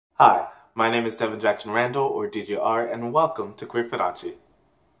Hi, my name is Devin Jackson Randall, or DJR, and welcome to Queer Fudanshi.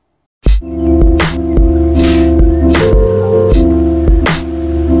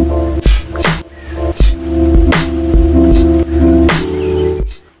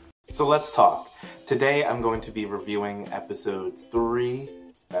 So let's talk. Today I'm going to be reviewing episodes 3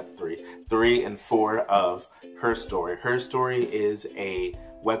 and 4 of Her Story. Her Story is a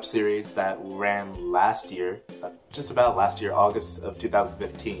web series that ran last year, just about last year, August of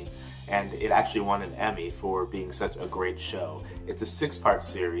 2015, and it actually won an Emmy for being such a great show. It's a 6-part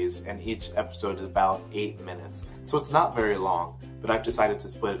series, and each episode is about 8 minutes, so it's not very long, but I've decided to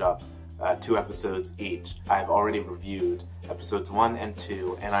split it up, 2 episodes each. I've already reviewed episodes 1 and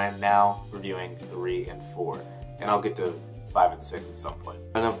 2, and I am now reviewing 3 and 4, and I'll get to 5 and 6 at some point.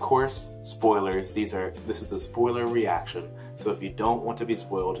 And of course, spoilers. This is a spoiler reaction, so if you don't want to be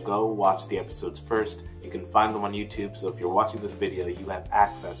spoiled, go watch the episodes first. You can find them on YouTube, so if you're watching this video, you have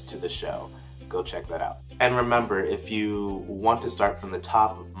access to the show. Go check that out. And remember, if you want to start from the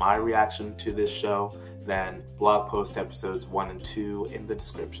top of my reaction to this show, then blog post episodes 1 and 2 in the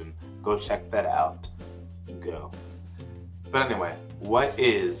description. Go check that out. Go. But anyway, what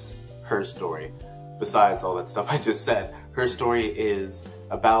is Her Story? Besides all that stuff I just said, Her Story is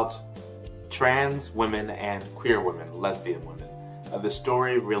about trans women and queer women, lesbian women. The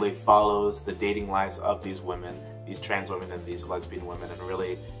story really follows the dating lives of these women, these trans women and these lesbian women, and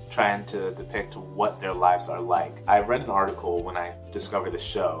really trying to depict what their lives are like. I read an article when I discovered the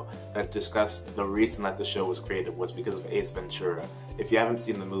show that discussed the reason that the show was created was because of Ace Ventura. If you haven't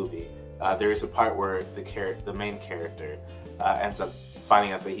seen the movie, there is a part where the main character ends up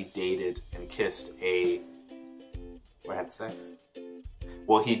finding out that he dated and kissed had sex?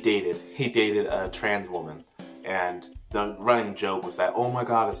 Well, he dated a trans woman, and the running joke was that, oh my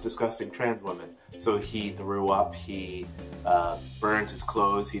god, it's disgusting, trans women. So he threw up, he burned his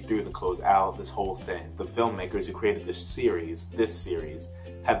clothes, he threw the clothes out, this whole thing. The filmmakers who created this series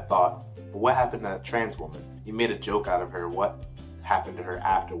had thought, but what happened to that trans woman? You made a joke out of her, what happened to her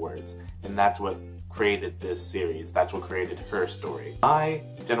afterwards? And that's what created this series. That's what created Her Story. My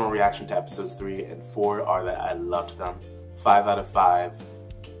general reaction to episodes 3 and 4 are that I loved them. 5 out of 5.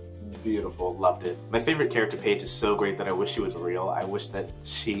 Beautiful. Loved it. My favorite character, Paige, is so great that I wish she was real. I wish that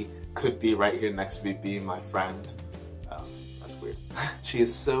she could be right here next to me being my friend. That's weird. She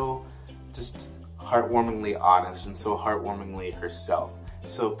is so just heartwarmingly honest and so heartwarmingly herself.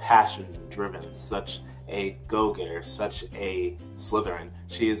 So passion-driven, such a go-getter, such a Slytherin.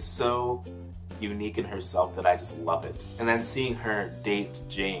 She is so unique in herself that I just love it. And then seeing her date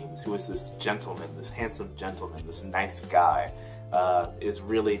James, who is this gentleman, this handsome gentleman, this nice guy, is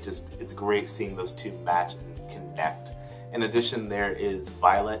really just, it's great seeing those two match and connect. In addition, there is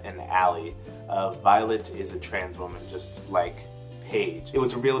Violet and Allie. Violet is a trans woman just like Paige. It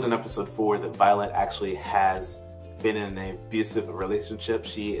was revealed in episode 4 that Violet actually has been in an abusive relationship.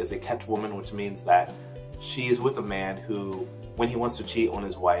 She is a kept woman, which means that she is with a man who, when he wants to cheat on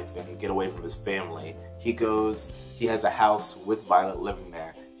his wife and get away from his family, he has a house with Violet living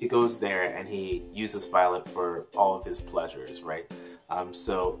there. He goes there and he uses Violet for all of his pleasures, right?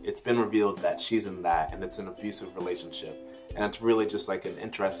 So it's been revealed that she's in that, and it's an abusive relationship. And it's really just like an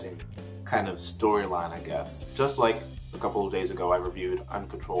interesting kind of storyline, I guess. Just like a couple of days ago, I reviewed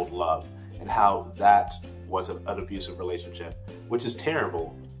Uncontrolled Love, and how that was an abusive relationship, which is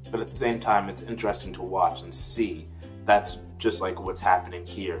terrible, but at the same time, it's interesting to watch and see. That's just like what's happening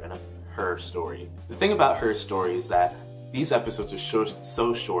here in Her Story. The thing about Her Story is that these episodes are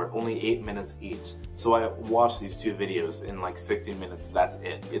so short, only 8 minutes each. So I watched these 2 videos in like 60 minutes, that's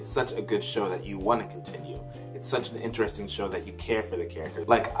it. It's such a good show that you want to continue. It's such an interesting show that you care for the character.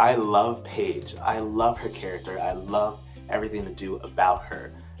 Like, I love Paige. I love her character. I love everything to do about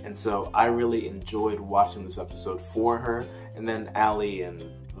her. And so I really enjoyed watching this episode for her, and then Allie and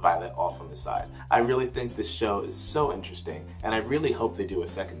Violet off on the side. I really think this show is so interesting, and I really hope they do a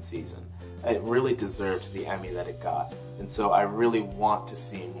 2nd season. It really deserved the Emmy that it got, and so I really want to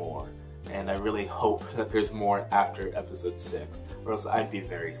see more, and I really hope that there's more after episode 6, or else I'd be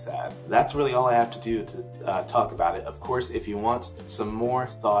very sad. That's really all I have to do to talk about it. Of course, if you want some more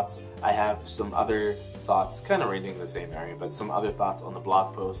thoughts, I have some other thoughts, kind of ranging in the same area, but some other thoughts on the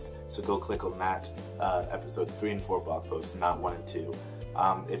blog post, so go click on that episode 3 and 4 blog post, not 1 and 2.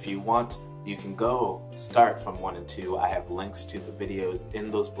 If you want, you can go start from 1 and 2. I have links to the videos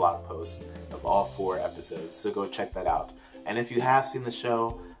in those blog posts of all 4 episodes, so go check that out. And if you have seen the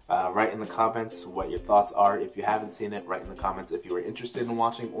show, write in the comments what your thoughts are. If you haven't seen it, write in the comments if you were interested in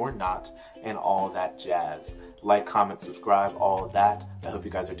watching or not, and all that jazz. Like, comment, subscribe, all of that. I hope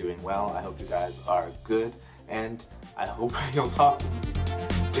you guys are doing well. I hope you guys are good, and I hope you'll talk.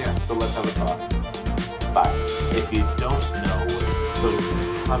 So yeah. so let's have a talk. But if you don't know what Soda's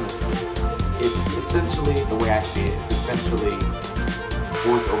premise is, it's essentially, the way I see it, it's essentially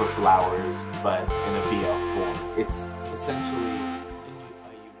Boys Over Flowers, but in a BL form. It's essentially